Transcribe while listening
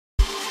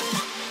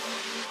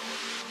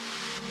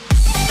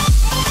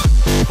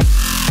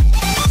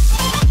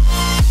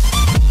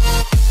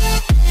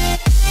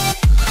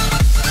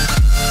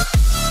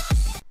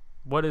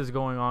What is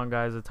going on,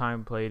 guys? The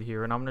Time Played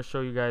here, and I'm going to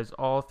show you guys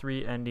all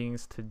 3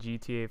 endings to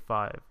GTA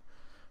 5.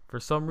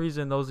 For some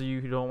reason, those of you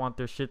who don't want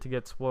their shit to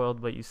get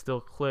spoiled but you still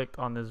clicked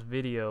on this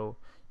video,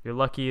 you're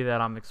lucky that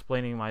I'm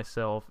explaining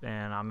myself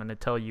and I'm going to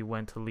tell you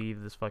when to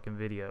leave this fucking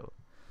video.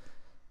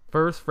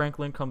 First,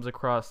 Franklin comes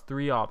across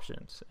 3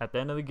 options. At the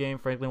end of the game,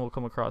 Franklin will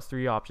come across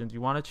 3 options. You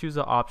want to choose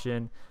an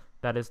option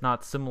that is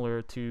not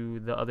similar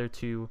to the other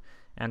 2,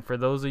 and for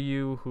those of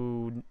you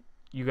who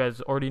you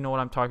guys already know what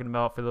I'm talking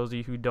about. For those of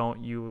you who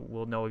don't, you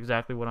will know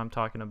exactly what I'm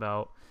talking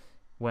about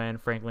when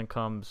Franklin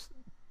comes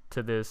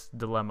to this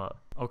dilemma.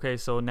 Okay,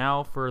 so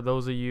now for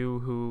those of you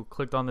who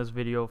clicked on this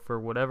video for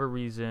whatever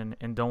reason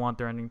and don't want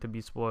their ending to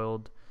be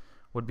spoiled,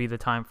 would be the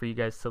time for you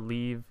guys to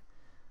leave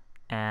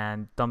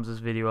and thumbs this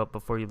video up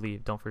before you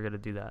leave. Don't forget to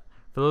do that.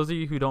 For those of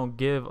you who don't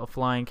give a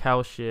flying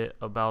cow shit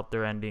about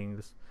their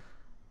endings,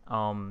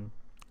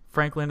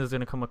 Franklin is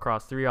going to come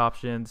across 3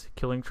 options: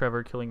 killing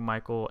Trevor, killing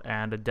Michael,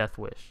 and a death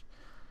wish.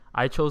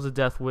 I chose a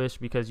death wish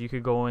because you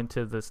could go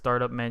into the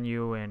startup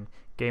menu and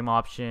game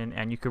option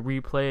and you could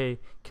replay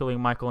killing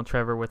Michael and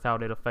Trevor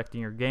without it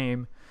affecting your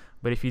game.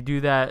 But if you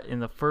do that in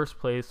the first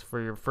place for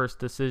your first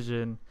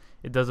decision,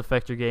 it does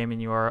affect your game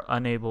and you are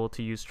unable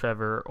to use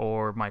Trevor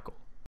or Michael.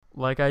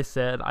 Like I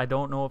said, I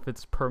don't know if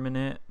it's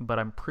permanent, but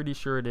I'm pretty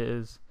sure it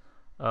is.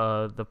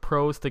 The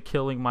pros to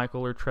killing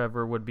Michael or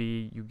Trevor would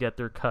be you get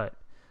their cut.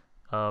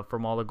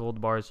 From all the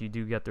gold bars, you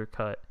do get their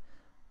cut.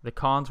 The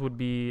cons would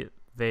be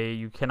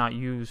you cannot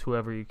use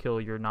whoever you kill.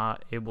 You're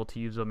not able to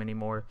use them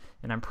anymore,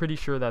 and I'm pretty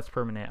sure that's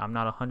permanent. I'm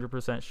not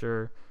 100%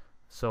 sure,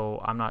 so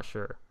I'm not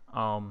sure.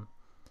 I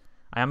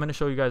am going to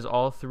show you guys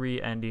all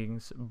 3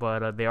 endings,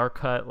 but they are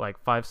cut like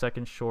 5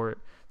 seconds short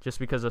just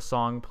because a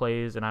song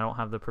plays and I don't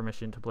have the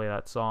permission to play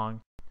that song.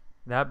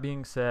 That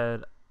being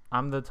said,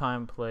 I'm the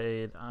Time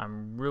Played.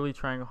 I'm really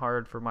trying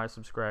hard for my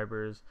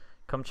subscribers.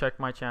 Come check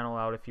my channel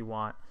out if you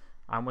want.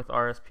 I'm with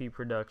RSP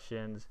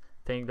Productions.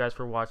 Thank you guys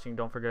for watching.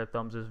 Don't forget to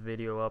thumbs this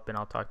video up, and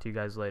I'll talk to you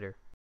guys later.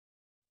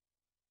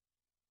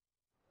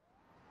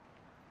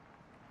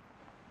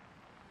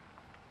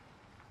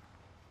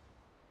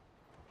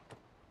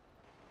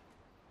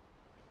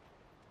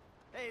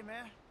 Hey,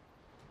 man.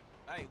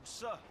 Hey,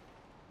 what's up?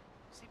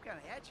 Seem kind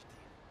of agitated.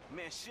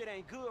 Man, shit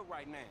ain't good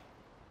right now.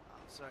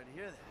 I'm sorry to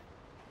hear that.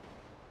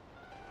 Oh,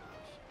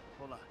 shit.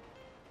 Hold on.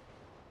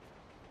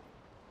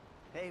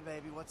 Hey,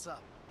 baby, what's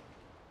up?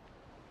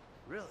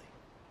 Really?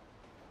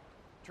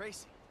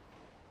 Tracy?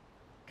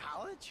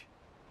 College?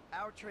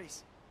 Our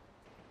Tracy?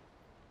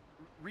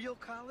 Real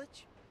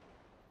college?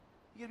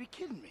 You gotta be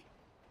kidding me.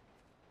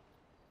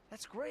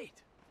 That's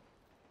great.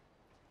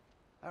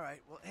 All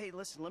right, well, hey,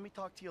 listen, let me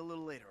talk to you a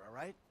little later, all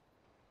right?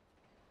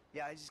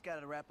 Yeah, I just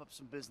gotta wrap up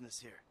some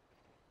business here.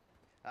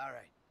 All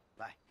right,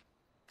 bye.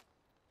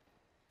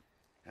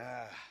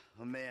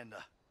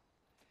 Amanda.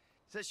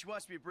 Says she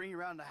wants me to bring you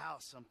around the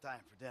house sometime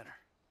for dinner.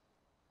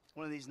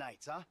 One of these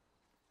nights, huh?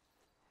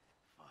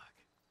 Fuck.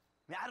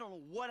 I mean, I don't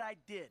know what I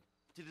did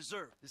to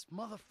deserve this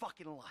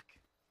motherfucking luck.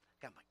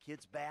 Got my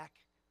kids back,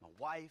 my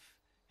wife,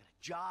 and a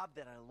job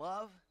that I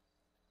love.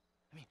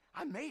 I mean,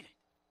 I made it.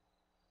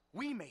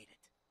 We made it.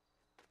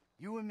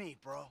 You and me,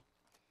 bro.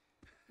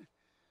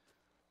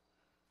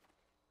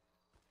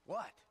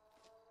 What?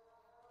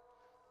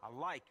 I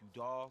like you,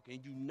 dog,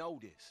 and you know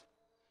this.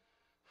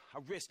 I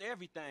risked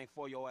everything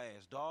for your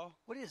ass, dog.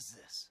 What is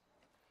this?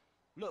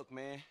 Look,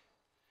 man.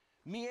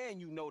 Me and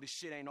you know this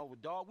shit ain't over,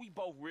 dog. We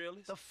both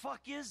realists. The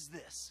fuck is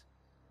this?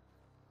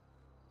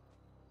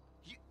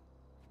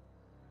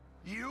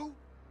 You?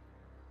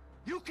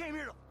 You came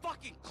here to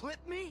fucking clip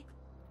me?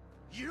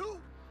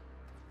 You?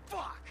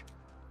 Fuck!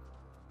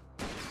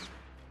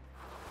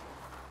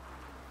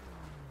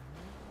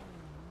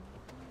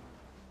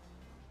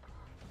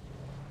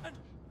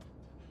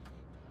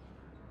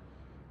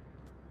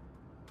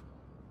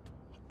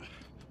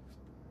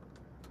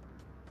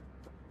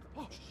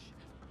 Oh, shit.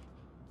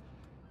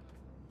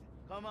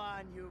 Come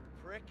on, you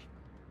prick.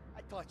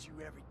 I taught you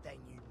everything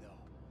you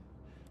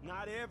know.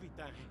 Not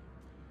everything.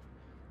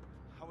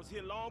 I was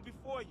here long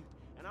before you,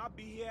 and I'll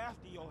be here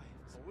after your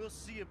ass. Well, we'll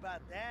see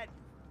about that,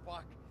 you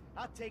fuck.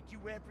 I'll take you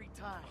every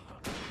time.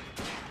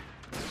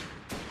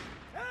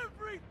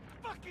 Every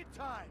fucking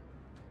time!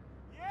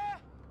 Yeah?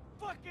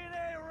 Fucking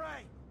A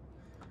right!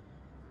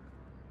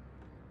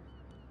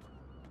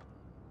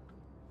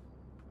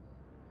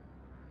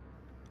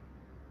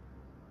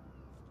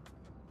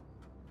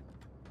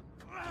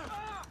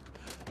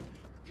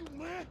 You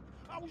man,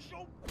 I was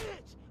your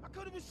bitch. I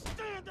could have been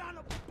staring down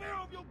the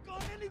barrel of your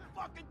gun any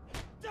fucking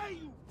day,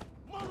 you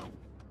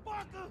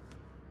motherfucker.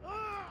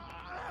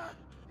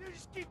 You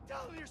just keep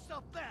telling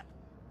yourself that.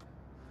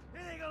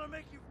 It ain't gonna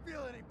make you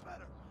feel any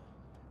better.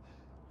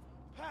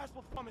 Past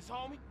performance,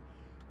 homie.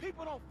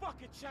 People don't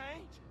fucking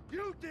change.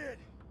 You did.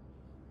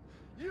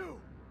 You,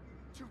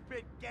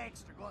 2-bit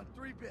gangster gone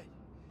 3-bit.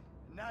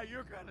 And now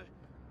you're gonna...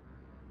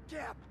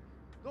 Cap,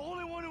 the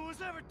only one who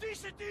was ever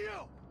decent to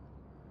you.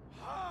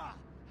 Ha!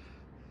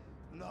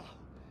 No,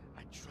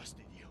 I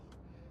trusted you.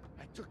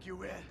 I took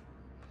you in.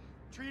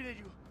 Treated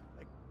you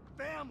like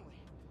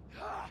family.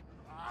 Ha!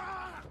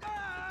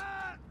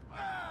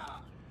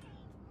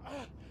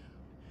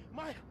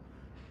 Mike,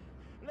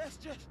 let's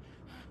just...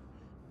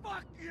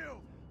 Fuck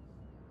you!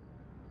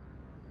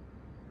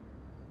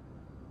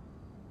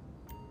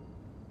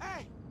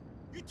 Hey,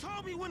 you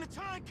told me when the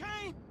time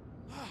came.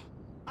 Fuck!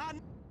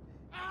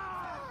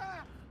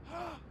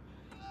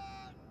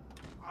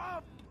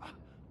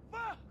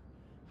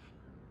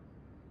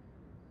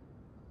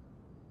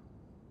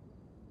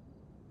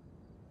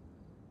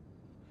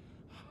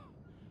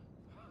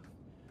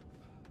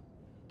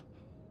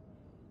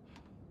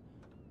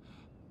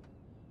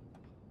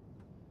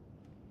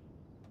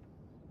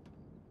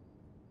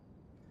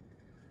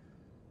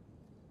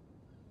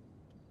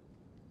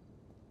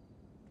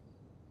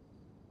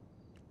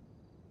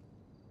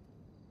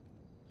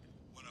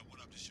 What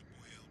up, this your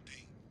boy LD.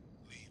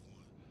 Leave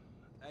one.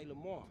 Hey,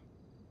 Lamar,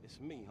 it's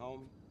me,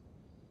 homie.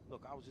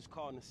 Look, I was just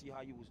calling to see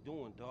how you was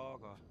doing,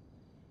 dog, or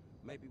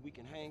maybe we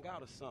can hang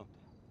out or something.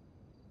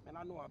 Man,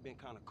 I know I've been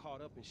kind of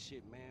caught up in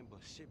shit, man, but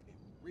shit been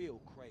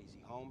real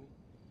crazy, homie.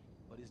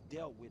 But it's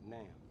dealt with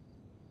now.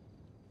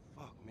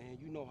 Fuck, man,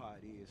 you know how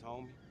it is,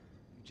 homie.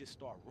 You just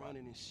start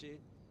running and shit,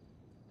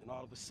 then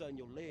all of a sudden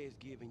your legs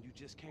give and you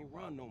just can't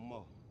run no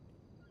more.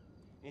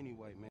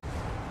 Anyway, man.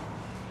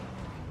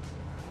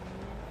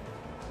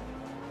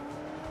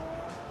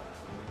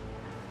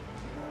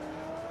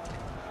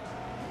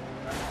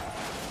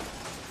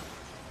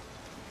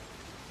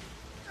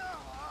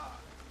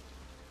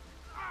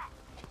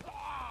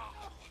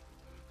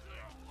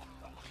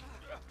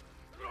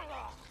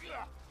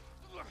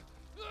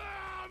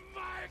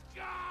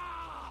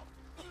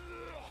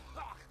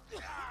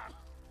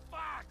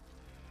 Fuck!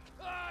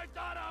 I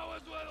thought I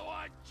was with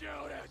one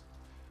Judas!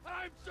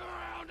 I'm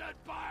surrounded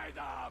by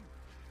them!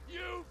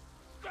 You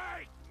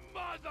fake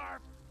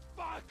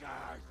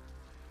motherfuckers!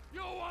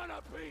 You want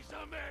a piece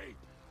of me?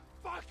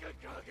 Fucking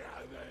cook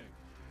at me!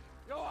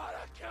 You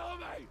wanna kill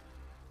me?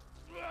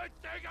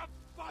 Take a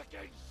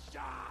fucking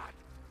shot!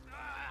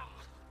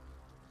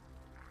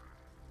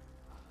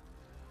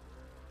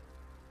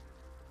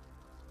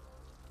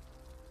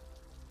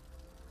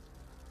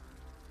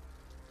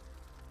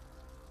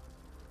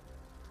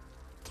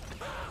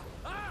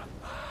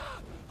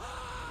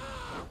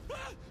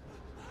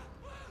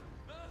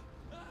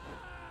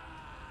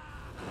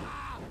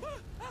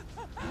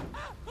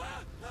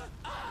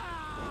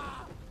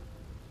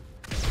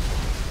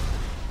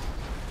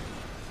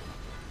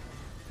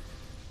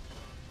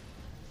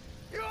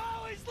 You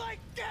always like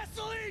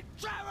gasoline,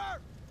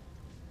 Trevor!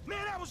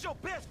 Man, that was your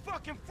best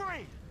fucking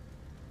friend!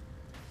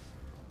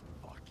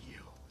 Fuck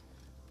you.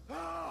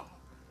 Oh!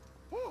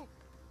 Woo!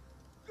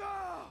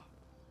 Oh!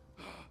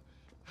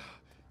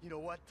 You know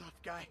what,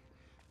 tough guy?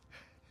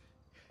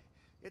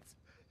 It's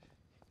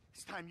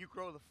time you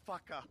grow the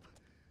fuck up.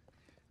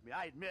 I mean,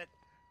 I admit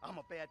I'm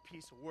a bad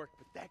piece of work,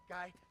 but that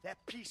guy, that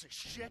piece of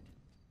shit,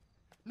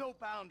 no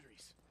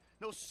boundaries,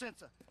 no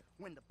sense of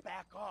when to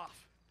back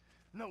off,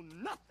 no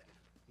nothing.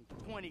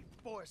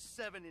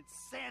 24/7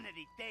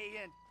 insanity, day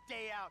in,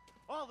 day out,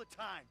 all the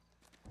time.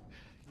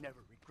 Never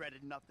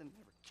regretted nothing,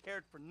 never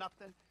cared for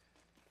nothing.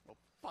 Well,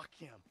 fuck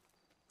him.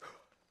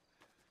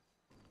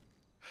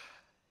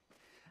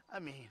 I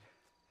mean,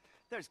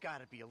 there's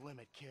gotta be a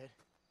limit, kid.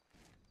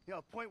 You know,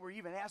 a point where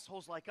even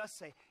assholes like us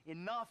say,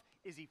 enough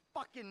is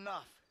fucking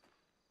enough.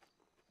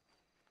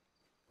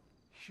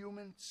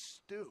 Human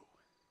stew.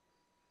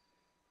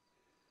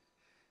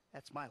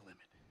 That's my limit.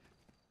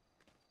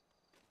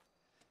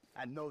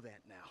 I know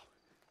that now.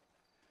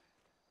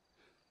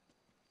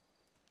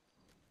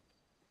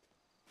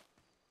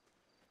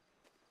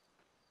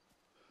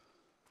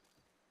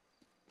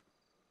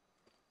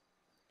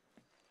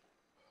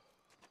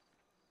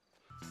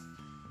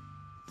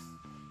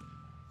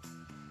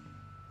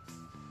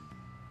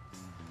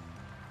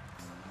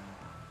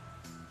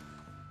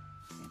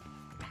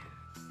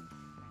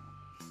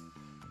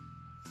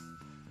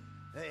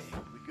 Hey,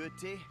 we good,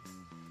 T?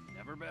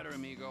 Never better,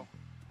 amigo.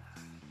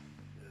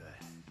 Good.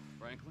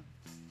 Franklin?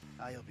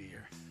 I'll be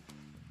here.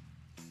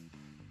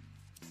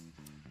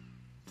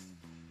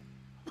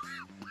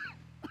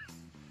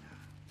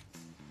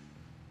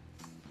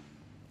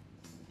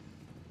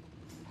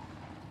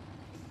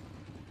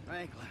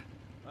 Franklin,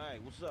 Hey,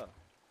 what's up?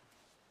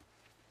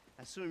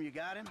 I assume you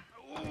got him?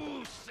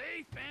 Ooh,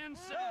 safe and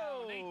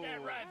sound. Ain't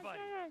that right, buddy?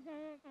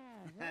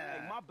 Hey,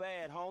 my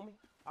bad, homie.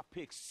 I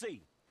picked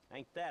C.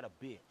 Ain't that a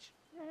bitch?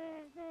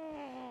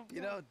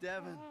 You know,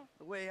 Devin,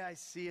 the way I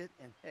see it,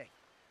 and hey,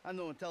 I'm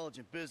no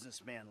intelligent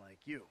businessman like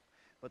you,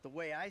 but the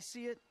way I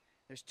see it,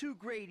 there's two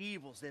great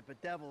evils that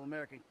bedevil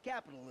American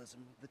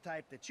capitalism, the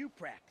type that you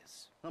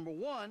practice. Number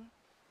one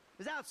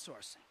is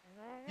outsourcing.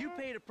 You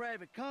paid a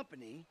private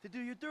company to do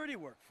your dirty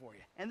work for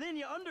you, and then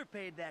you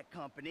underpaid that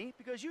company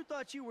because you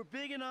thought you were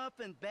big enough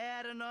and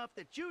bad enough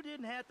that you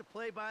didn't have to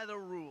play by the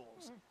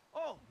rules.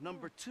 Oh,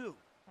 number two,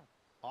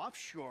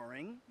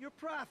 offshoring your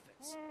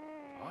profits.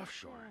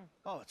 Offshore?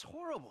 Oh, it's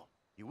horrible.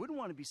 You wouldn't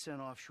want to be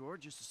sent offshore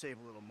just to save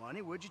a little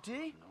money, would you,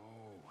 T?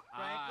 No,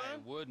 I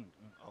Franklin? wouldn't.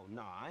 Oh,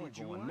 nah, I ain't Would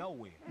you going want?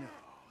 nowhere. No,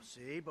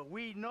 see, but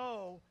we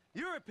know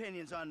your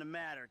opinions on the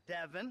matter,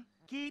 Devin.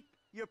 Keep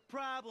your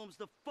problems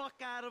the fuck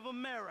out of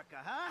America,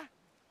 huh?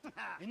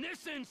 In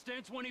this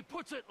instance, when he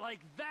puts it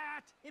like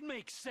that, it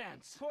makes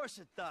sense. Of course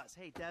it does.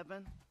 Hey,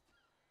 Devin.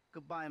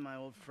 Goodbye, my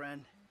old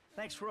friend.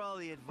 Thanks for all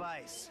the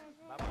advice.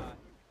 Bye-bye.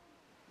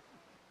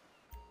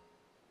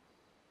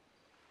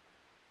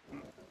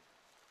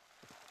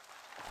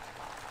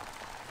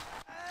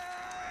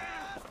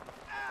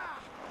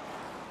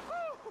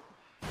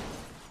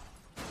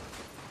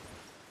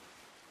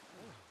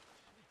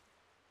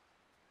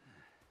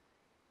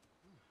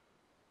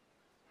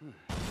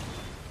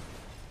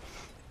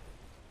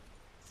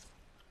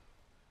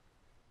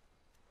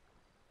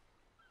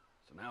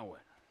 So now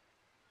what?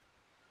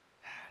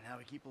 Now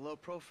we keep a low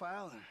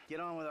profile and get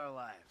on with our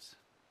lives.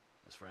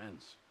 As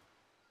friends?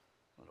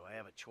 Well, do I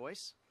have a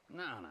choice? No,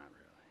 not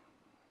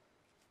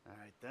really. All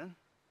right, then.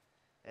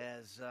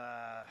 As,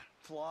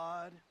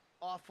 flawed,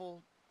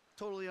 awful,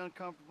 totally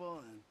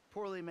uncomfortable, and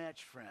poorly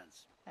matched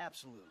friends.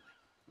 Absolutely.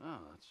 Oh,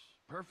 that's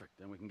perfect.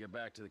 Then we can get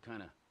back to the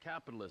kind of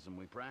capitalism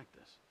we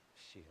practice.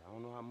 Shit, I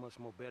don't know how much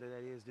more better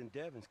that is than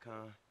Devin's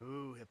kind.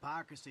 Ooh,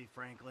 hypocrisy,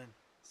 Franklin.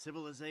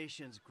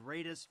 Civilization's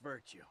greatest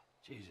virtue.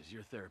 Jesus,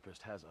 your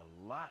therapist has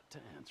a lot to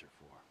answer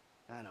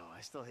for. I know,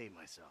 I still hate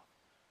myself.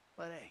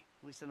 But hey,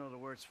 at least I know the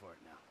words for it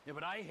now. Yeah,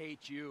 but I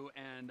hate you,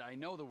 and I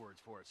know the words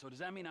for it. So does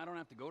that mean I don't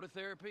have to go to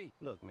therapy?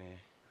 Look, man,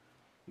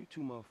 you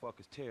two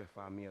motherfuckers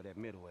terrify me of that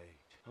middle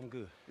age. I'm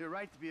good. You're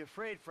right to be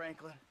afraid,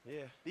 Franklin.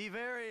 Yeah. Be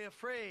very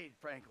afraid,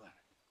 Franklin.